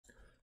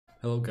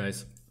Hello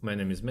guys, my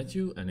name is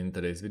Matthew, and in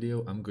today's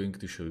video I'm going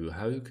to show you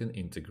how you can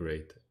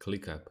integrate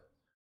ClickUp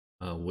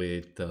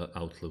with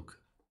Outlook.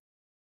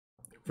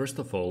 First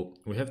of all,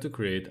 we have to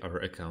create our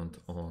account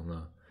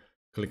on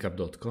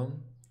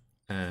clickup.com,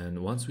 and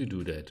once we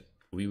do that,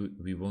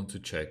 we want to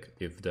check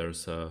if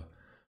there's a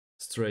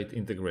straight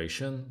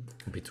integration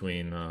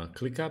between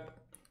ClickUp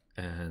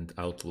and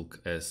Outlook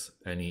as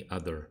any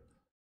other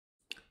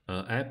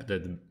app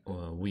that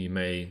we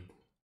may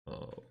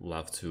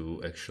love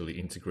to actually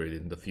integrate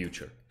in the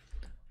future.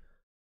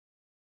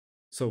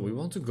 So we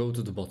want to go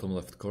to the bottom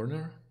left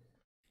corner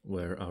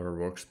where our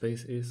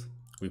workspace is.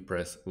 We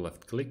press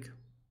left click,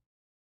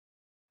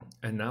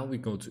 and now we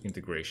go to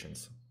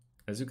integrations.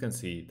 As you can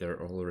see, there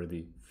are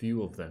already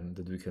few of them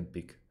that we can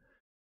pick,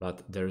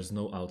 but there's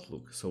no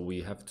Outlook, so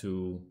we have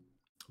to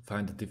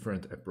find a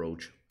different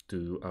approach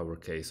to our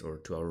case or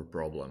to our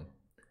problem.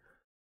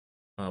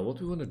 What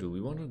we want to do,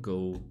 we want to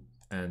go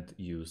and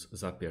use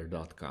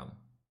Zapier.com.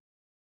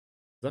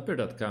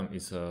 Zapier.com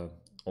is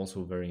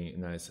also a very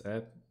nice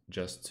app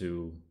just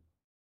to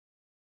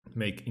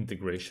make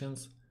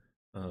integrations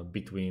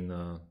between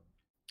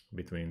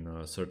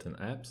certain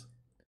apps.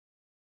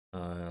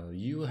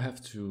 You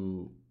have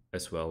to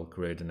as well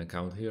create an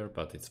account here,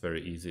 but it's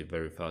very easy,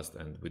 very fast,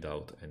 and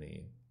without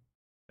any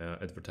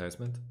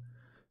advertisement.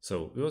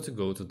 So we want to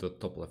go to the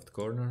top left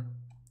corner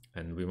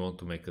and we want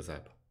to make a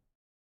zap.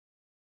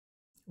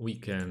 We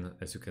can,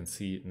 as you can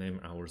see, name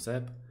our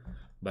zap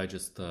by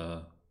just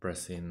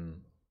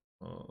pressing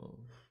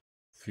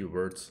few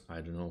words.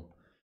 I don't know,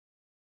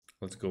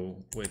 let's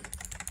go with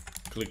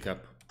ClickUp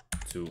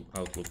to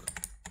Outlook,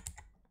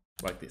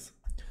 like this.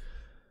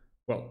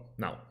 Well,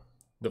 now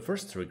the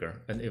first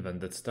trigger, an event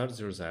that starts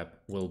your zap,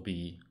 will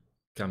be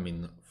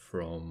coming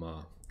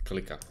from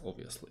ClickUp,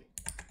 obviously.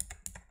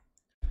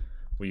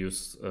 We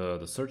use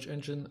the search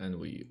engine and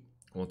we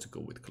want to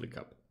go with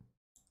ClickUp.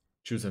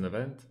 Choose an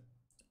event,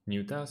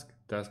 new task,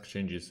 task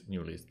changes,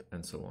 new list,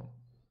 and so on.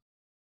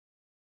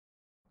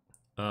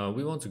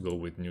 We want to go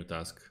with new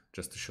task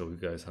just to show you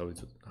guys how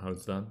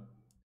it's done.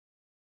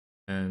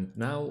 And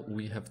now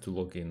we have to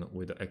log in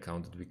with the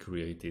account that we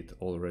created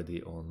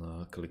already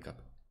on ClickUp.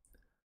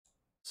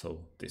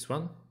 So this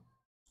one,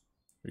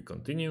 we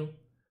continue.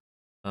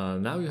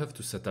 Now you have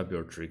to set up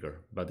your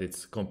trigger, but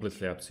it's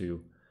completely up to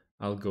you.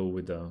 I'll go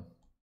with the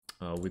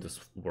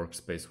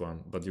workspace one,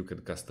 but you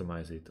can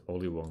customize it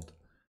all you want,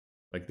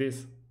 like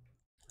this,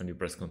 and you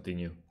press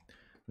continue.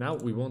 Now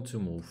we want to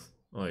move.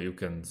 You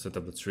can set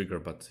up the trigger,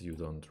 but you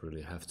don't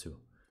really have to.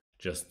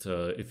 Just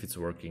if it's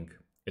working,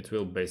 it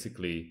will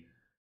basically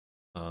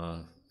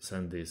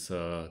send this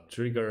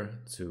trigger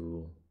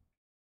to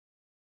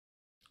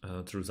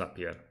through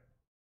Zapier.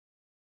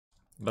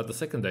 But the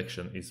second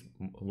action is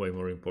way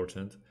more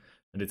important,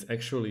 and it's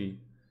actually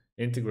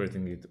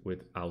integrating it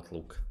with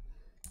Outlook.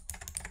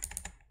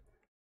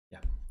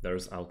 Yeah,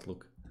 there's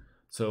Outlook.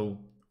 So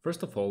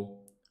first of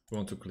all, we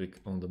want to click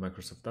on the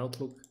Microsoft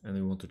Outlook and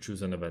we want to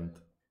choose an event.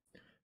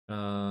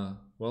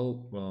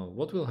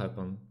 What will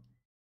happen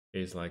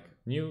is, like,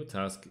 new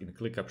task in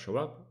ClickUp show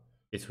up,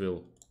 it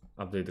will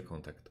update the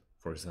contact.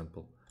 For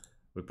example,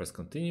 we press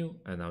continue,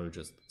 and now you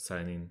just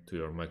sign in to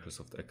your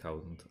Microsoft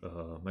account,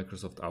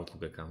 Microsoft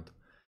Outlook account,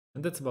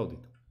 and that's about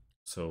it.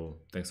 So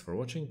thanks for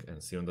watching,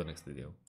 and see you on the next video.